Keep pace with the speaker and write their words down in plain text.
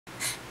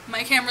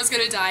My camera's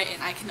gonna die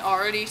and I can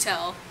already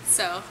tell.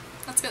 So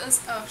let's get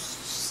this. Oh,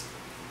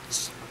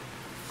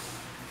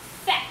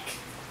 feck.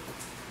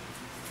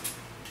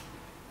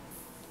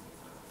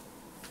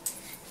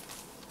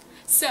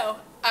 So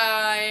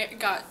I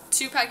got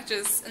 2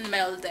 packages in the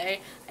mail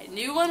today. I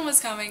knew one was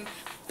coming,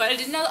 but I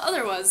didn't know the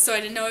other was, so I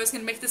didn't know I was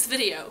gonna make this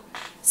video.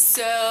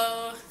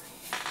 So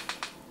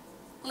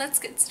let's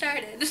get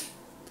started.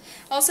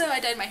 Also, I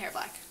dyed my hair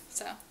black,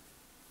 so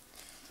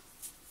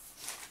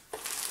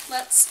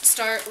let's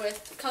start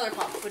with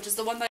ColourPop, which is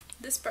the one that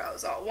this brow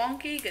is all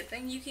wonky. Good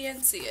thing you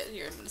can't see it.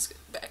 Here, I'm just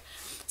get back.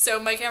 So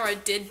my camera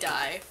did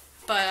die,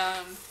 but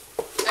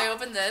I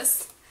opened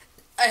this.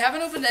 I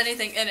haven't opened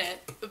anything in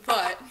it,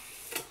 but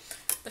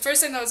the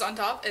first thing that was on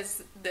top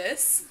is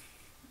this.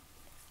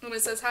 And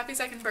it says happy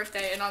 2nd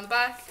birthday, and on the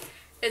back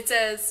it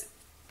says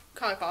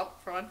ColourPop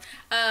for one.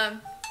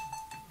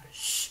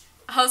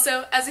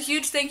 Also, as a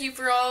huge thank you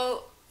for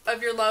all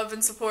of your love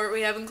and support,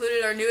 we have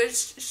included our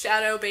newest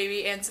shadow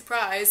baby and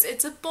surprise.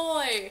 It's a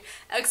boy!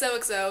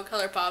 XOXO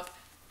ColourPop.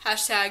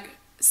 Hashtag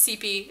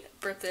CP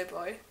birthday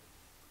boy.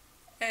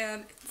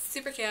 And it's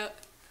super cute.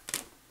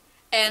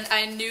 And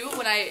I knew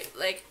when I,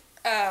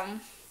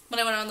 when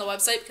I went on the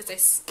website, because they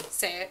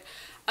say it,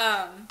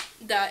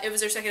 that it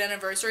was their 2nd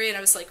anniversary, and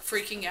I was,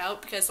 freaking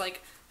out because, I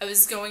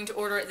was going to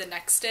order it the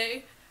next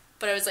day,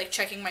 but I was,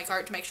 checking my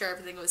cart to make sure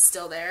everything was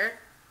still there.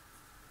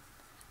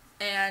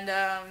 And,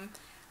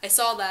 I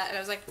saw that, and I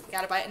was like, I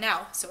gotta buy it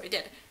now, so I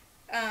did.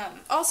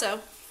 Also,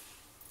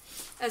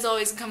 as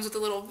always, it comes with a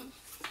little,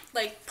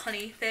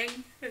 punny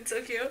thing. It's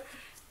so cute.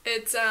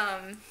 It's,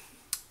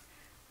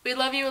 we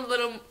love you a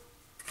little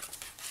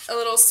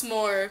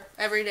s'more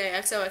every day,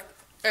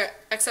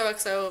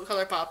 XOXO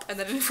ColourPop, and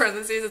then in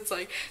parentheses it's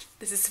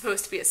this is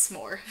supposed to be a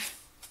s'more.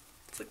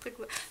 It's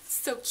it's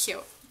so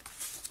cute.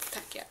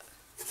 Heck yeah.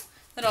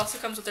 That also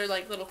comes with their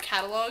little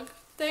catalog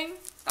thing.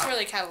 Not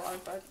really a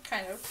catalog, but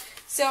kind of.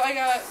 So I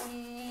got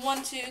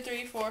 1, 2,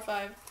 3, 4,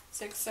 5,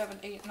 6, 7,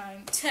 8,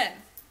 9, 10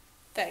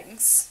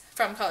 things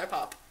from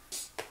ColourPop.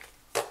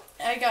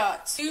 I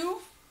got 2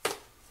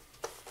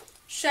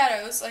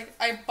 shadows.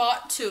 I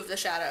bought 2 of the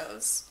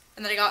shadows,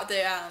 and then I got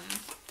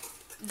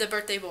the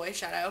birthday boy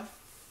shadow.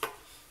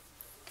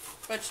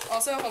 Which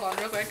also, hold on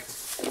real quick.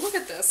 Look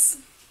at this.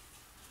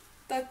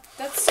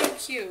 That's so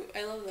cute.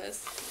 I love this.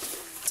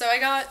 So I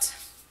got,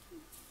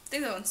 I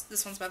think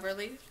this one's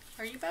Beverly.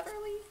 Are you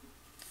Beverly?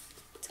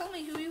 Tell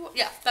me who you are.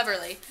 Yeah,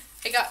 Beverly.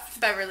 I got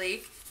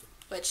Beverly,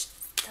 which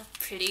they're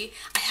pretty.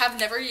 I have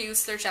never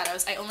used their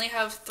shadows. I only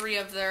have 3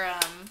 of their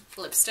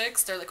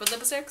lipsticks, their liquid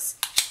lipsticks.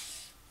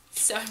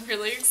 So I'm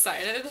really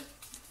excited.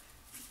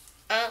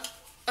 Oh,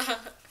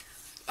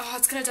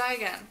 it's gonna die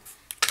again.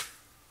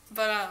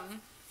 But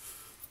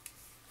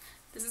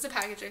this is the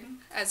packaging,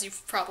 as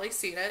you've probably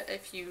seen it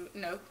if you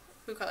know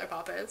who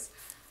ColourPop is.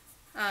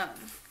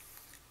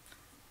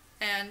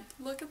 And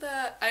look at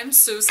that. I'm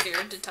so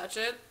scared to touch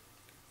it.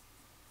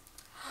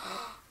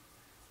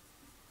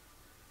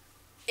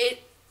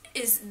 It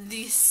is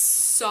the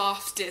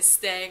softest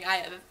thing I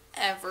have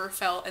ever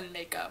felt in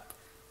makeup.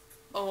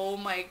 Oh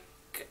my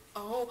god.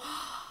 Oh.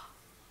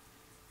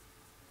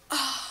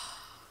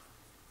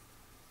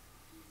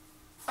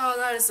 Oh,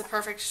 that is the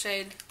perfect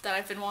shade that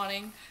I've been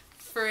wanting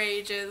for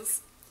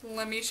ages.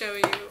 Let me show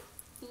you.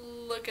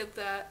 Look at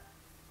that.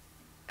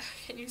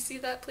 Can you see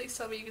that? Please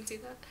tell me you can see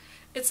that.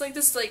 It's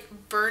this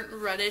burnt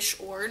reddish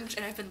orange,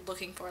 and I've been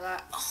looking for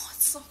that. Oh,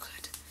 it's so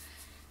good.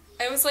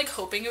 I was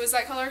hoping it was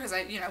that color because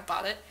I,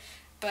 bought it.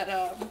 But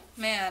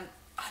man,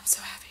 I'm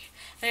so happy.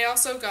 And I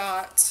also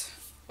got,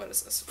 what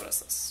is this? What is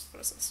this?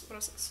 What is this? What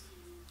is this?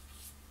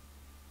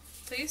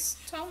 Please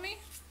tell me.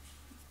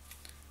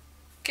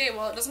 Okay,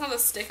 well, it doesn't have a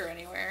sticker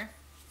anywhere.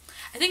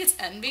 I think it's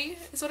Envy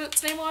is what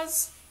its name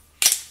was.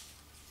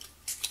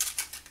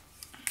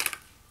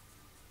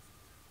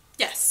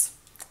 Yes.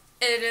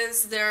 It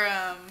is their,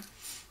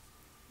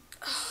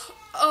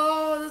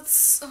 oh,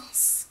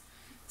 that's,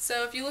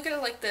 so if you look at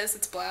it like this,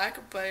 it's black,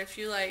 but if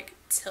you,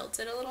 tilt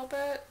it a little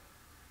bit,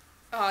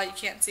 oh, you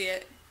can't see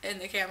it in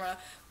the camera,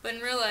 but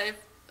in real life,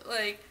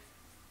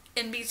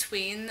 in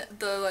between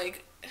the,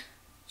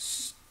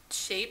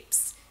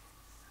 shapes,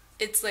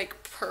 it's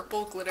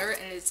purple glitter,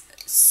 and it's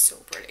so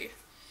pretty.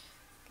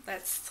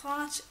 That's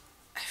such,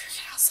 I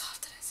forget how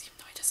soft it is, even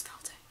though I just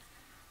felt it.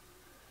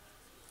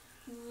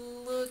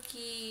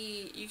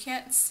 Looky, you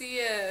can't see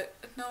it.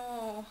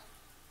 No.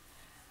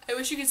 I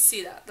wish you could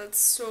see that. That's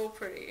so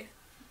pretty.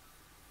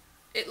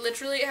 It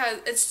literally has,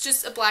 it's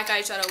just a black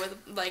eyeshadow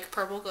with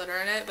purple glitter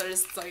in it, but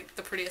it's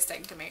the prettiest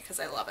thing to me because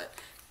I love it.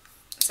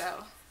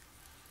 So,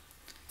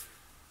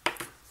 I'm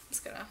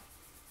just gonna,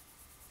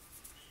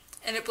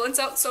 and it blends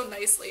out so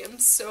nicely. I'm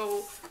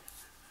so,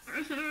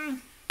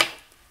 I'm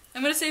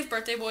gonna save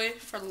Birthday Boy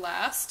for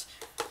last.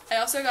 I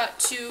also got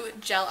 2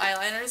 gel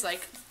eyeliners,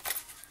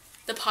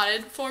 the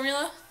potted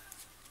formula.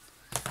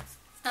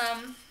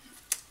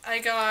 I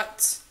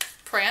got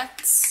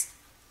Prance,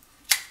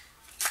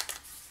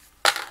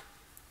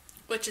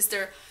 which is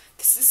their,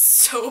 this is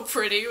so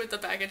pretty with the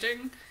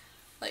packaging.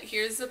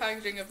 Here's the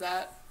packaging of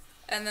that,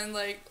 and then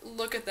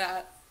look at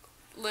that.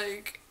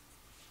 Like,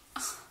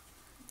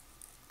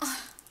 I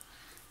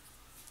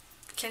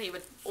can't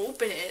even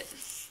open it.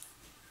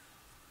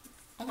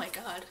 Oh my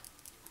god.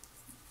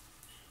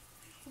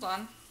 Hold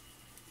on.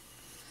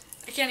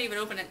 I can't even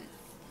open it.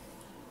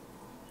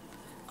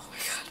 Oh my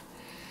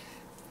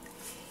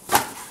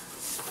god.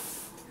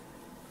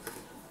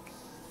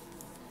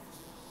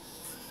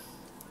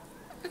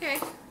 Okay.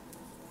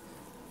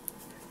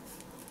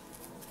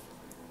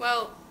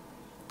 Well,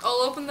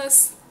 I'll open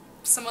this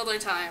some other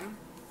time.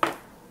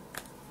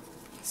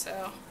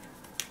 So.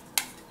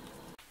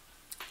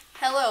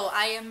 Hello,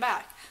 I am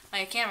back.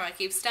 My camera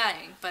keeps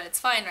dying, but it's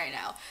fine right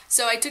now.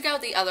 So I took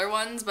out the other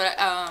ones, but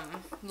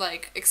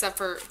like except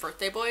for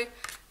Birthday Boy,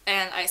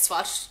 and I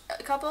swatched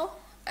a couple,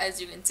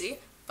 as you can see,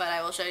 but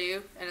I will show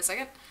you in a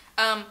second.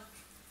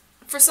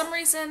 For some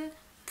reason,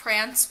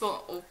 Prance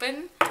won't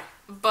open,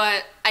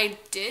 but I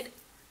did.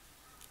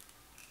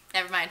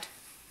 Never mind.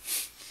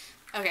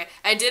 Okay,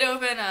 I did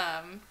open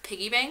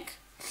Piggy Bank,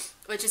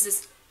 which is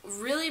this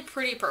really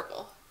pretty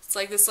purple. It's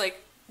like this,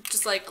 like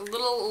just like a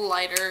little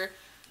lighter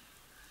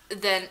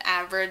than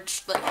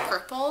average, like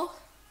purple,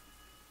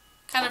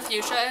 kind of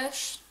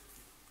fuchsia-ish,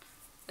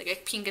 like a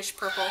pinkish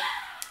purple.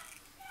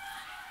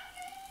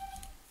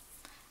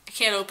 I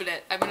can't open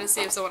it. I'm gonna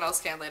see if someone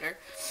else can later.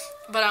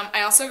 But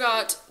I also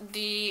got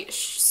the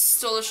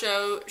Stole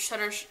Show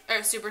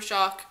Super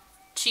Shock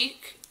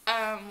Cheek,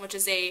 which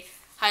is a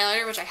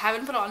highlighter which I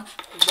haven't put on.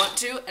 I want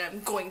to, and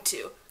I'm going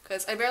to,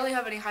 because I barely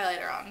have any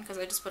highlighter on because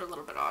I just put a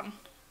little bit on.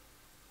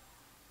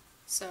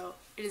 So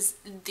it is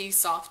the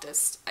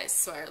softest, I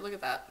swear. Look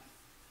at that.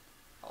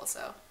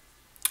 Also,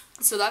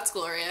 so that's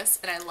glorious,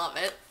 and I love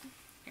it.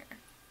 Here,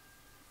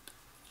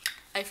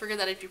 I forget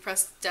that if you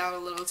press down a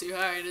little too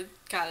hard, it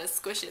kind of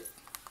squishes.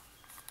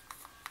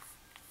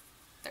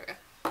 There we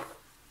go.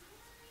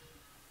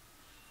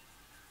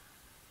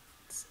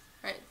 It's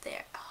right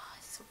there. Oh,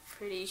 it's so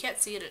pretty. You can't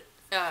see it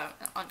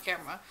on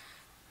camera,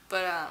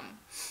 but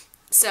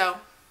so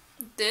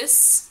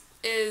this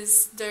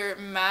is their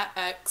Matte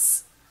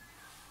X.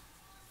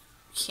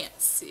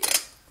 Can't see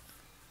it.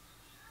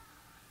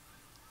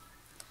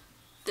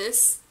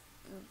 This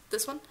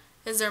one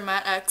is their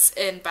Matte X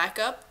in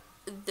Backup.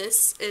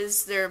 This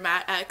is their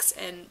Matte X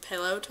in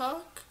Pillow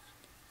Talk.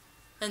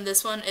 And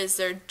this one is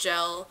their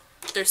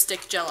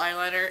stick gel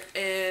eyeliner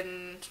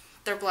in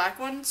their black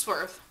one,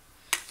 Swerve.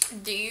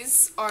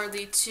 These are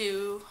the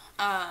two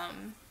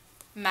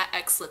Matte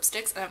X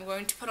lipsticks, and I'm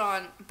going to put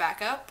on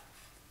Backup.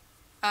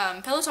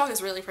 Pillow Talk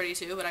is really pretty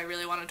too, but I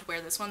really wanted to wear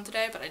this one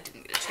today, but I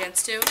didn't get a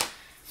chance to.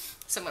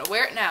 So I'm going to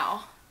wear it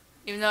now,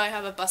 even though I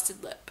have a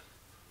busted lip.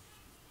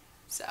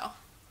 So.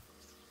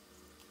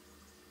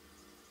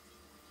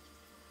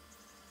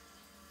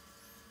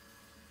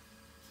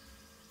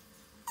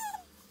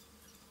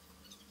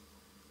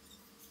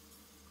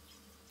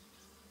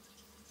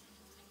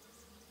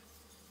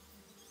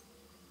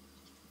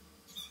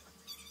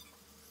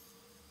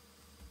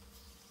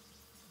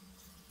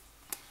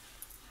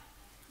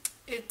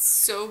 It's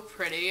so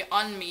pretty.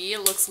 On me, it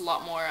looks a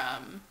lot more,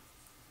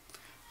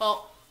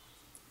 well,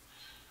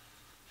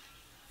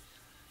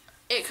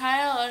 it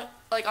kind of,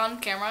 like on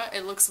camera,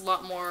 it looks a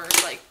lot more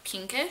like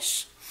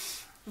pinkish,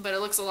 but it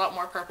looks a lot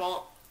more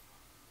purple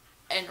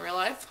in real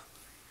life.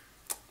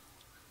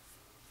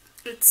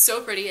 It's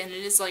so pretty, and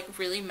it is like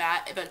really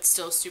matte, but it's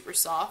still super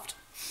soft.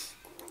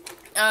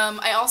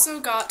 I also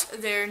got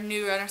their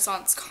new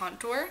Renaissance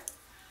contour,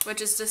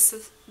 which is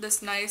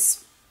this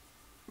nice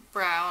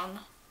brown.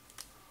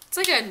 It's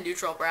like a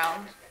neutral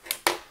brown,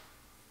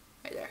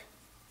 right there.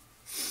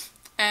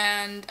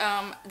 And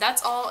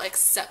that's all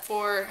except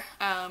for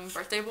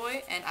Birthday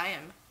Boy, and I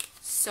am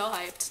so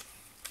hyped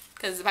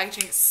because the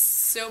packaging is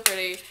so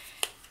pretty.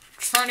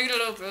 Trying to get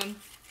it open.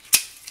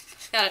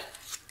 Got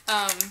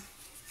it.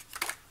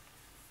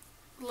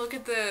 Look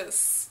at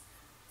this.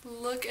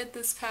 Look at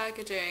this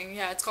packaging.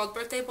 Yeah, it's called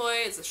Birthday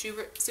Boy. It's a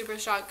Super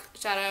Shock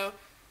Shadow.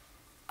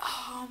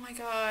 Oh my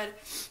god.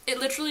 It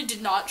literally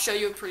did not show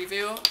you a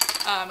preview,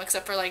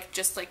 except for like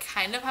just like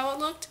kind of how it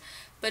looked.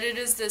 But it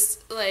is this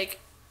like,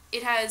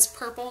 it has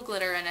purple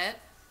glitter in it,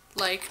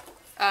 like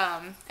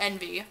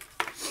Envy.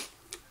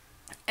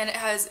 And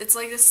it's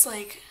like this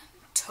like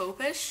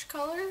taupe-ish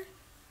color.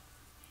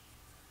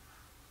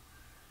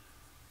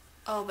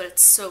 Oh, but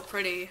it's so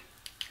pretty.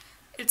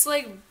 It's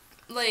like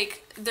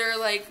they're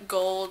like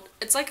gold.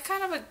 It's like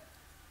kind of a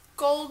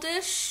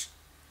goldish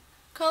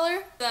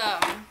color.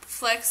 The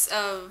flecks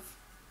of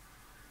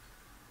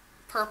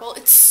purple.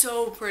 It's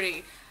so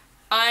pretty.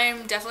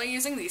 I'm definitely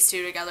using these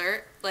two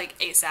together like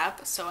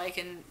ASAP, so I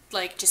can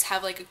like just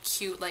have like a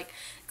cute like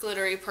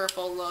glittery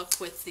purple look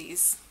with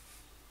these.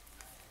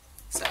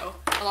 So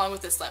along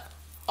with this lip,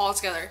 all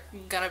together,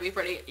 gonna be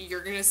pretty.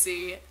 You're gonna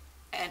see,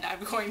 and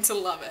I'm going to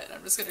love it.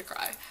 I'm just gonna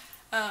cry.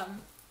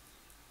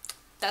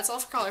 That's all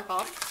for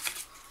Colourpop.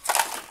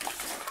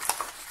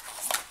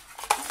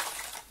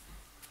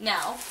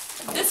 Now,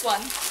 this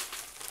one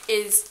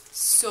is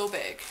so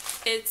big.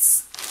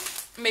 It's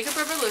Makeup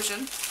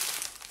Revolution.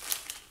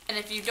 And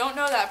if you don't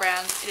know that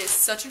brand, it is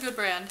such a good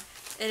brand.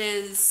 It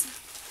is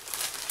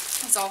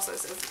It's also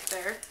says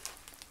there.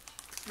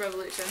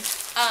 Revolution.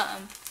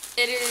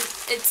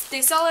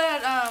 They sell it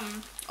at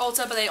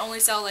Ulta, but they only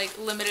sell like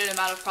limited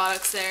amount of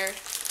products there.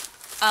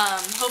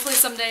 Hopefully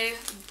someday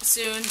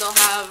soon they'll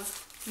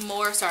have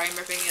more. Sorry, I'm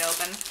ripping it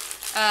open.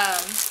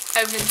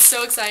 I've been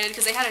so excited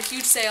because they had a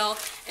huge sale,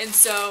 and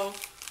so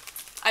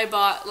I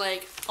bought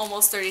like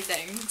almost 30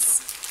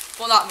 things.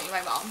 Well, not me,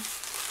 my mom,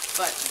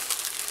 but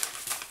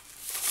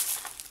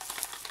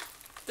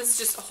this is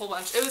just a whole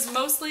bunch. It was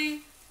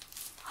mostly,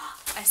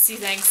 I see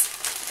things.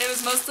 It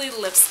was mostly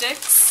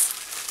lipsticks,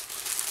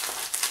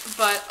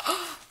 but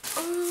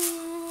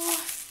ooh,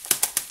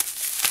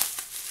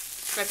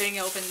 ripping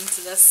open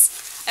into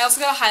this. I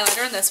also got a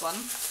highlighter in this one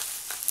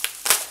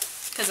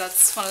because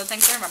that's one of the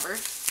things I remember.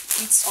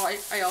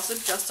 I also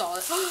just saw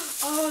it.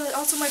 Oh,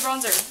 also my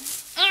bronzer.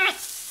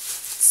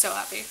 So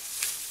happy.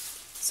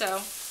 So,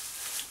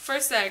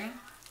 first thing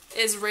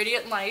is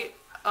Radiant Light.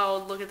 Oh,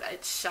 look at that.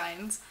 It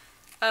shines.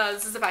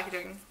 This is the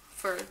packaging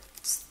for...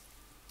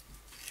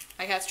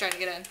 My cat's trying to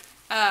get in.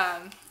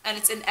 And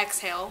it's in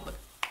Exhale,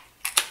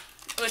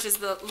 which is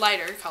the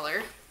lighter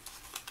color.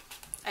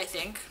 I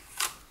think.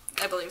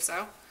 I believe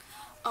so.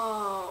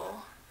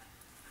 Oh.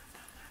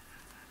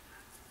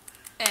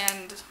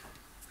 And...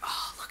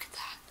 Oh, look at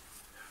that.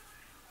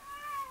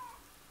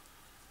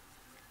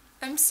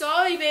 I'm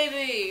sorry,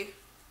 baby.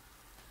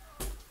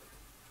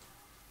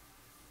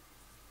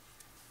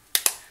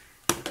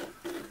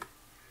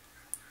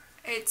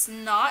 It's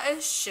not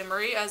as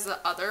shimmery as the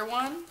other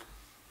one,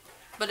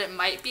 but it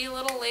might be a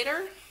little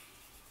later.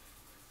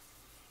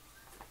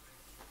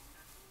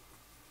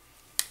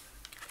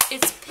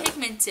 It's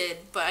pigmented,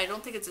 but I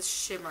don't think it's as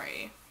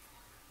shimmery.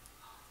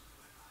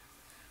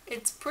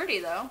 It's pretty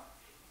though.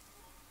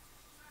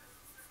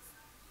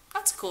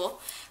 That's cool.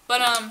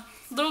 But a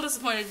little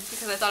disappointed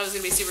because I thought it was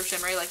gonna be super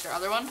shimmery like their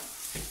other one.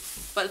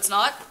 But it's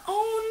not.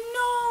 Oh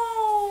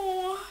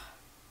no!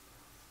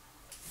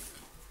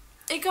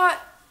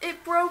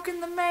 It broke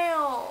in the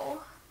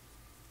mail.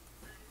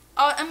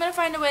 I'm gonna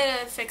find a way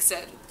to fix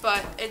it,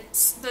 but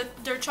it's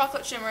their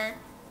chocolate shimmer.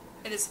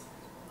 It is,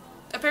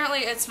 apparently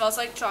it smells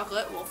like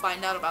chocolate. We'll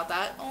find out about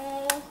that.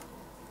 Oh.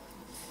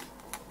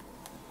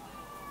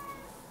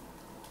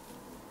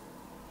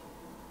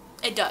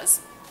 It does.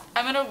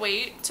 I'm gonna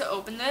wait to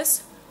open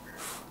this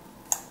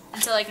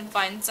until I can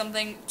find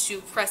something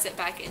to press it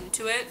back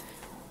into it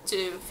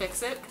to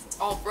fix it, because it's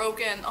all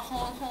broken.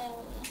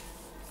 Oh.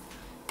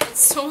 It's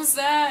so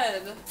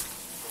sad.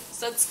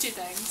 So that's two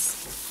things.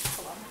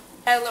 Hold on.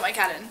 I let my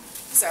cat in,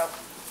 so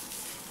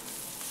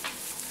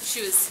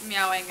she was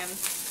meowing and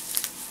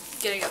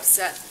getting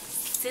upset.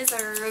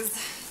 Scissors.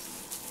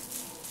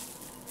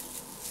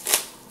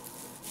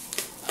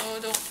 Oh,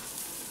 don't.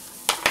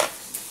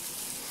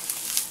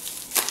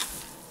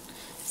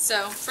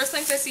 So, first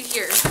things I see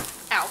here,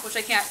 ow, which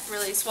I can't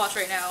really swatch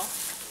right now,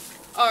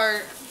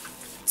 are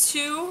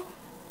two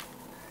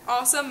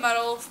awesome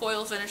metal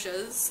foil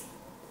finishes.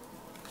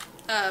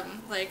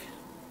 Like,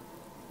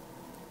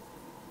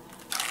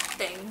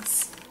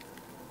 things.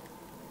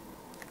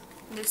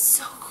 They're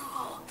so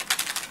cool.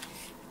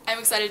 I'm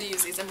excited to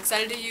use these. I'm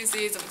excited to use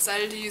these. I'm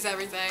excited to use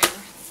everything.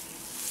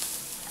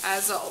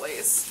 As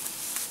always.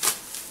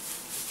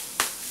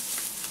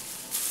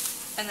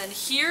 And then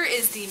here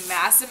is the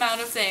mass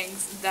amount of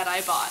things that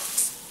I bought.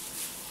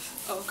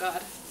 Oh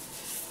god.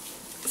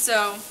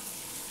 So,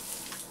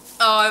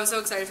 oh, I was so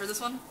excited for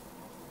this one.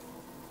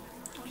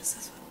 What is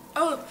this one?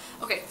 Oh,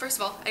 okay, first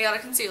of all, I got a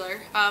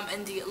concealer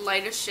in the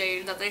lightest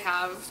shade that they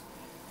have,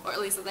 or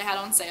at least that they had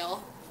on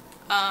sale.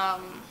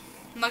 I'm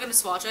not going to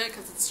swatch it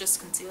because it's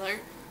just concealer,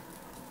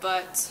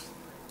 but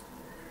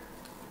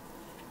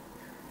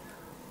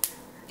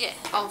yeah,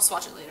 I'll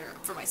swatch it later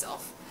for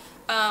myself.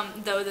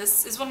 Though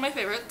this is one of my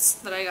favorites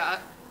that I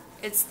got.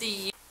 It's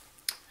the,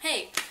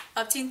 hey,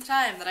 upteenth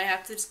time that I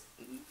have to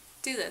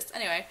do this.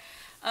 Anyway,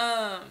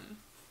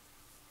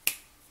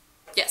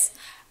 yes,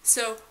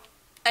 so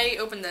I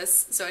opened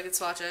this so I could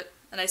swatch it,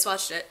 and I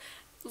swatched it.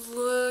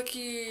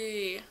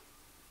 Looky.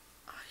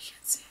 Oh, you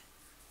can't see it.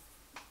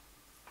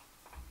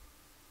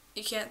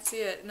 You can't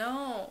see it.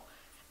 No.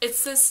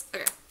 It's this.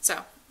 Okay,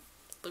 so,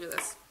 look at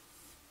this.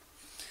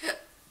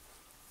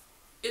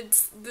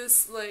 It's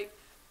this, like,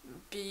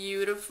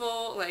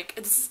 beautiful, like,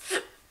 it's,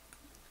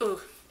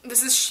 ooh,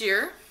 this is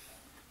sheer.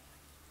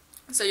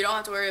 So you don't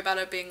have to worry about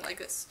it being like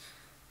this.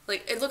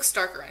 Like, it looks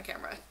darker on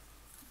camera.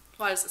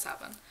 Why does this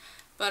happen?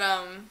 But,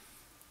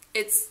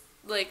 it's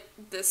like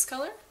this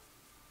color.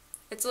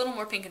 It's a little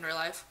more pink in real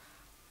life.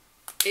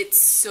 It's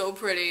so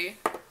pretty.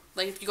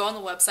 Like, if you go on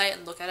the website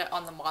and look at it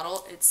on the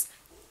model, it's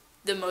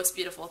the most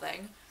beautiful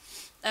thing.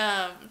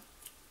 But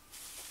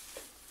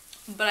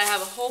I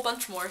have a whole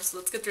bunch more, so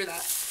let's get through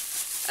that.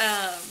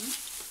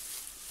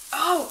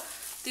 Oh!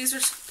 These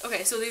were,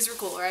 okay, so these were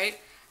cool, right?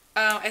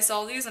 I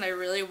saw these and I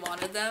really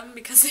wanted them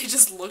because they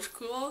just looked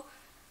cool.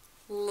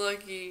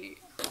 Looky,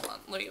 hold on,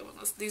 let me open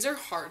this. These are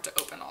hard to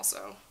open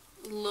also.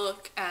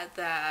 Look at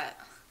that.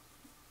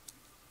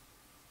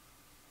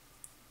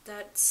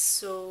 That's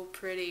so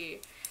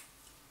pretty.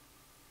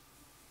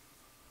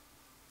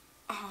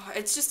 oh,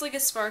 it's just like a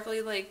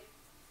sparkly like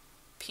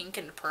pink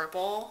and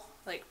purple,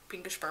 like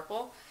pinkish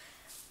purple,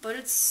 but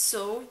it's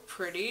so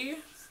pretty.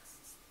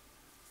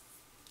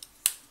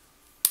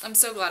 I'm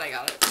so glad I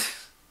got it.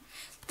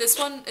 This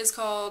one is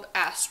called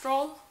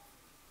Astral.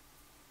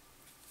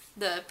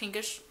 The pink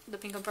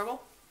and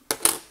purple.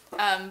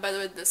 By the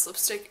way, this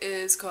lipstick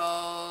is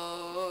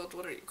called,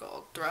 what are you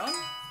called? Throne?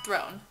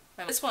 Throne.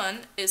 This one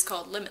is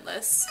called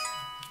Limitless.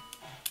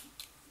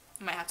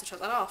 I might have to show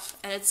that off.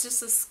 And it's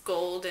just this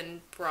gold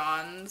and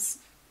bronze,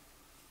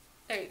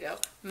 there you go,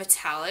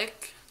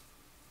 metallic.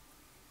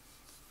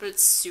 But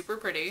it's super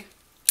pretty,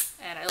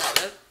 and I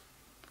love it.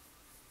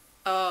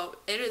 Oh,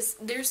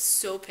 they're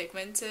so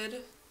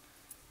pigmented.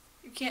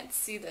 You can't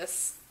see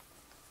this.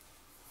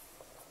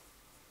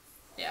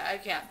 Yeah, I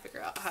can't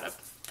figure out how to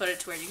put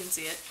it to where you can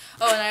see it.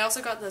 Oh, and I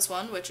also got this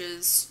one, which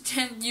is,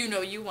 you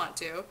know you want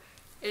to.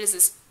 It is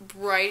this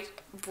bright,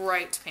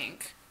 bright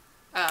pink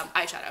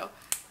eyeshadow.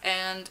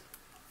 And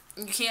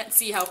you can't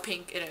see how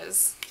pink it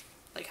is.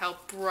 Like, how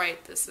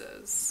bright this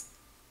is.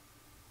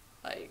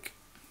 Like,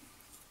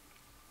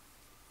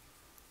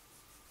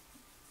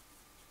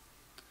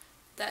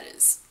 that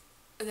is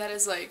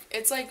like,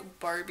 it's like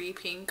Barbie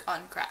pink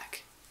on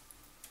crack.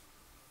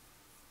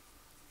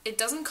 It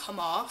doesn't come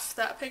off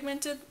that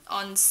pigmented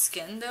on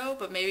skin though,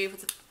 but maybe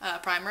with the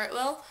primer it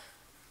will.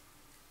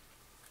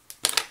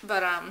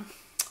 But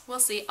we'll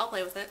see. I'll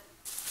play with it.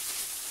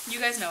 You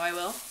guys know I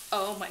will.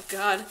 Oh my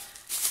god.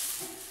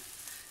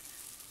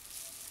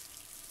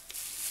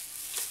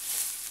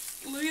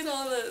 Look at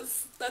all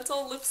this. That's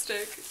all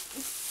lipstick.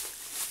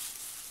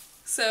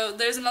 So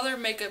there's another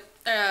makeup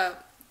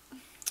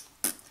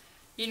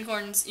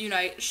Unicorns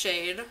Unite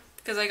shade,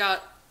 because I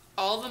got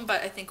all of them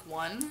but I think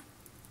one.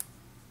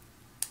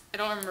 I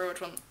don't remember which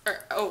one,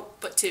 or, oh,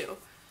 but two.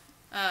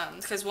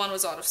 Because one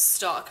was out of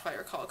stock, if I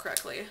recall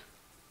correctly.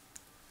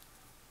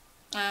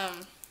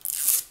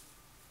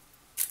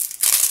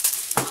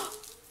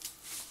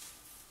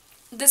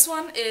 This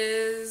one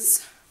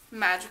is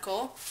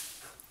Magical.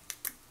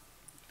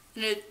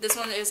 And this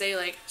one is a,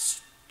 like,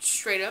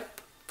 straight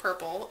up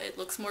purple. It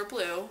looks more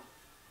blue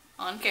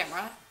on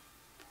camera.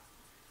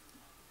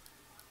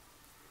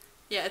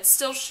 Yeah, it's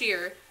still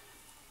sheer,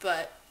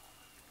 but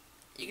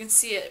you can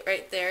see it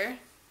right there.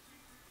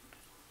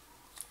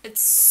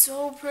 It's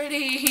so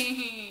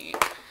pretty.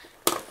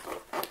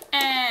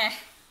 And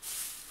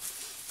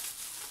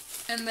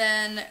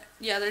then,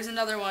 yeah, there's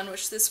another one,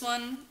 which this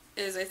one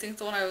is, I think,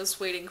 the one I was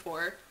waiting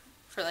for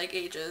like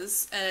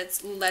ages, and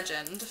it's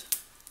Legend.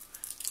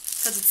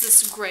 Because it's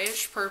this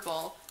grayish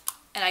purple,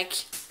 and I'll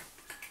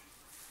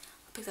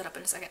pick that up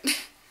in a second.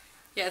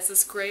 Yeah, it's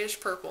this grayish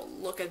purple.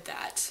 Look at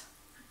that.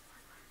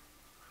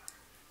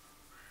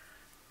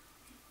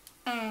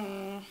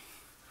 Here,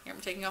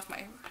 I'm taking off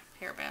my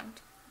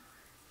hairband.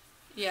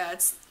 Yeah,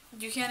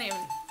 you can't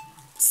even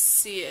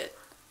see it,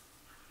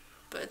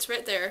 but it's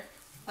right there.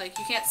 Like,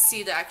 you can't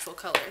see the actual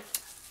color.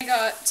 I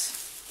got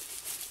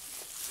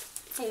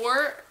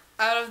 4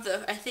 out of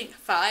the, I think,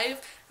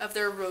 5 of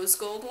their rose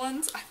gold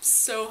ones. I'm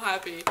so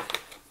happy.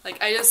 Like,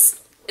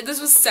 this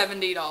was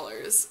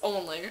 $70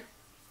 only.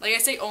 Like, I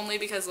say only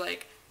because,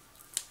 like,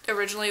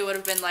 originally it would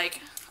have been,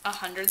 like,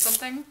 100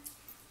 something.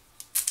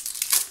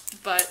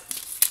 But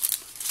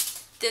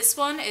this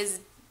one is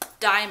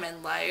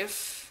Diamond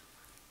Life.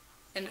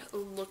 And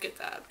look at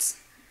that.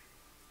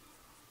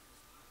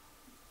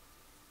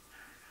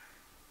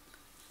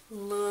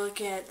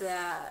 Look at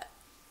that.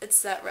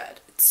 It's that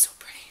red. It's so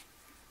pretty.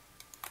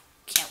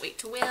 Can't wait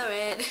to wear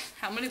it.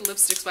 How many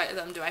lipsticks by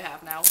them do I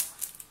have now?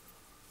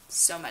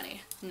 So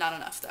many. Not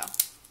enough though.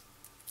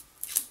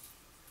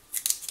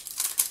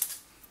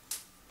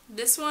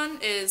 This one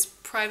is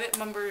Private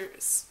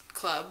Members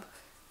Club.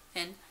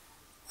 And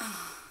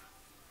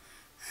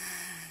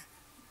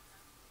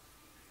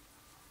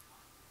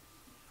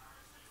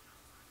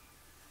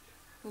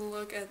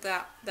look at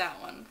that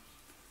one.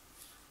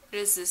 It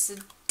is this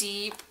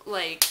deep,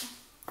 like,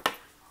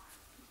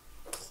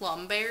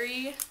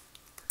 plumberry.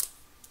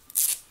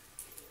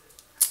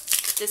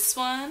 This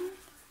one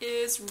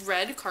is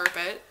Red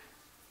Carpet.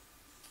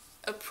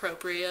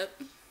 Appropriate.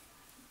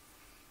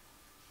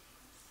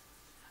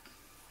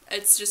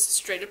 It's just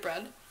straight up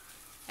red,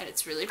 and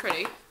it's really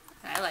pretty,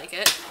 and I like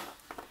it.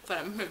 But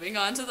I'm moving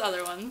on to the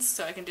other ones,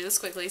 so I can do this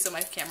quickly so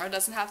my camera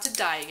doesn't have to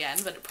die again,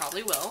 but it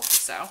probably will,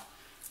 so.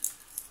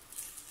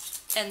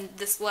 And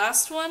this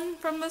last one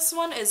from this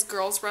one is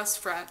Girl's Best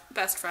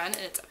Friend,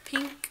 and it's a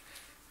pink.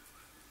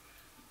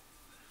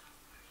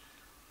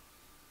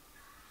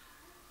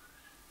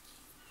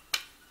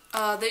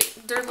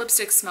 Their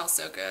lipsticks smell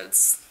so good.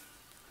 It's,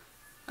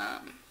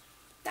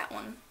 that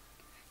one.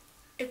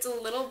 It's a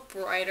little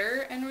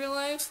brighter in real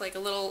life, like a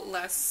little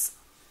less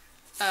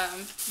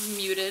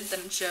muted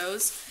than it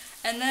shows.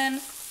 And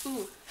then,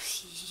 ooh,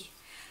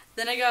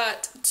 then I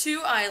got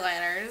 2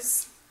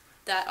 eyeliners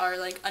that are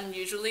like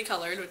unusually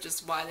colored, which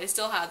is why they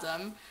still have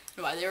them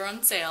and why they were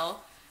on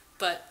sale.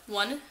 But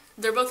one,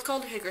 they're both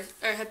called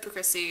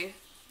Hypocrisy.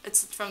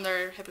 It's from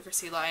their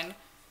Hypocrisy line.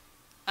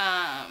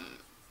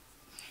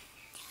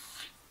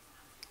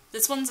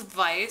 This one's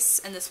Vice,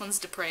 and this one's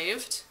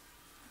Depraved.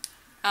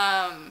 If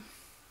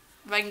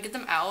I can get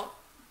them out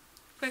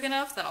quick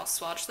enough, then I'll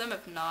swatch them.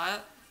 If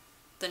not,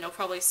 then you'll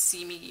probably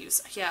see me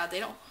use... Yeah, they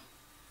don't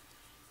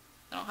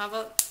have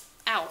a...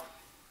 Ow.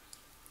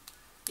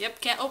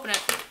 Yep, can't open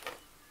it.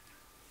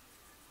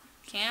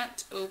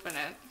 Can't open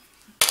it.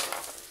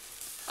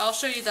 I'll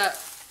show you that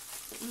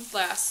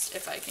last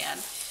if I can.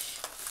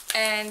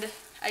 And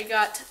I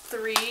got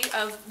 3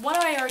 of... One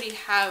I already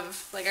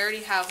have. Like, I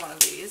already have one of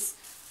these.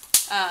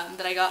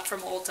 That I got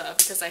from Ulta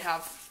because I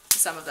have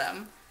some of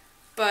them.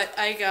 But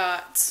I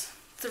got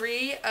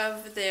 3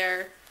 of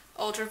their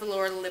Ultra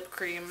Velour lip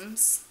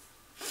creams.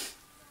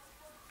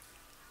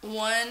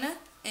 One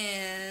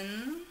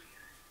in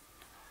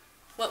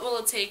What Will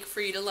It Take for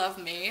You to Love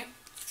Me?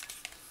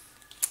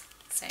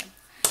 Same.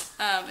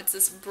 It's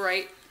this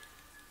bright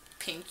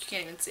pink. You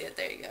can't even see it.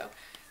 There you go.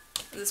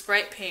 This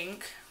bright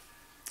pink.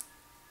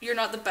 You're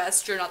Not the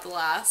Best, You're Not the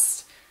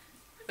Last.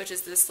 Which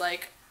is this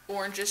like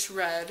orangish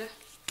red.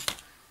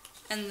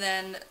 And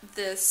then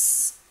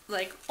this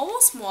like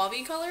almost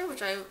mauve-y color,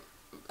 which I've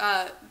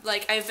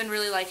been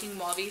really liking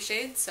mauve-y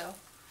shades, so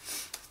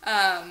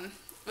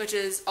which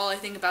is All I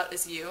Think About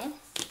Is You.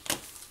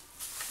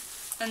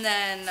 And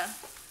then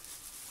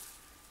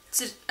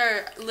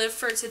Live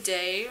for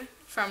Today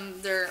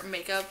from their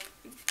Makeup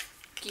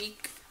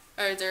Geek,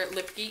 or their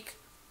Lip Geek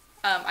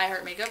I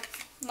Heart Makeup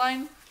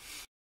line.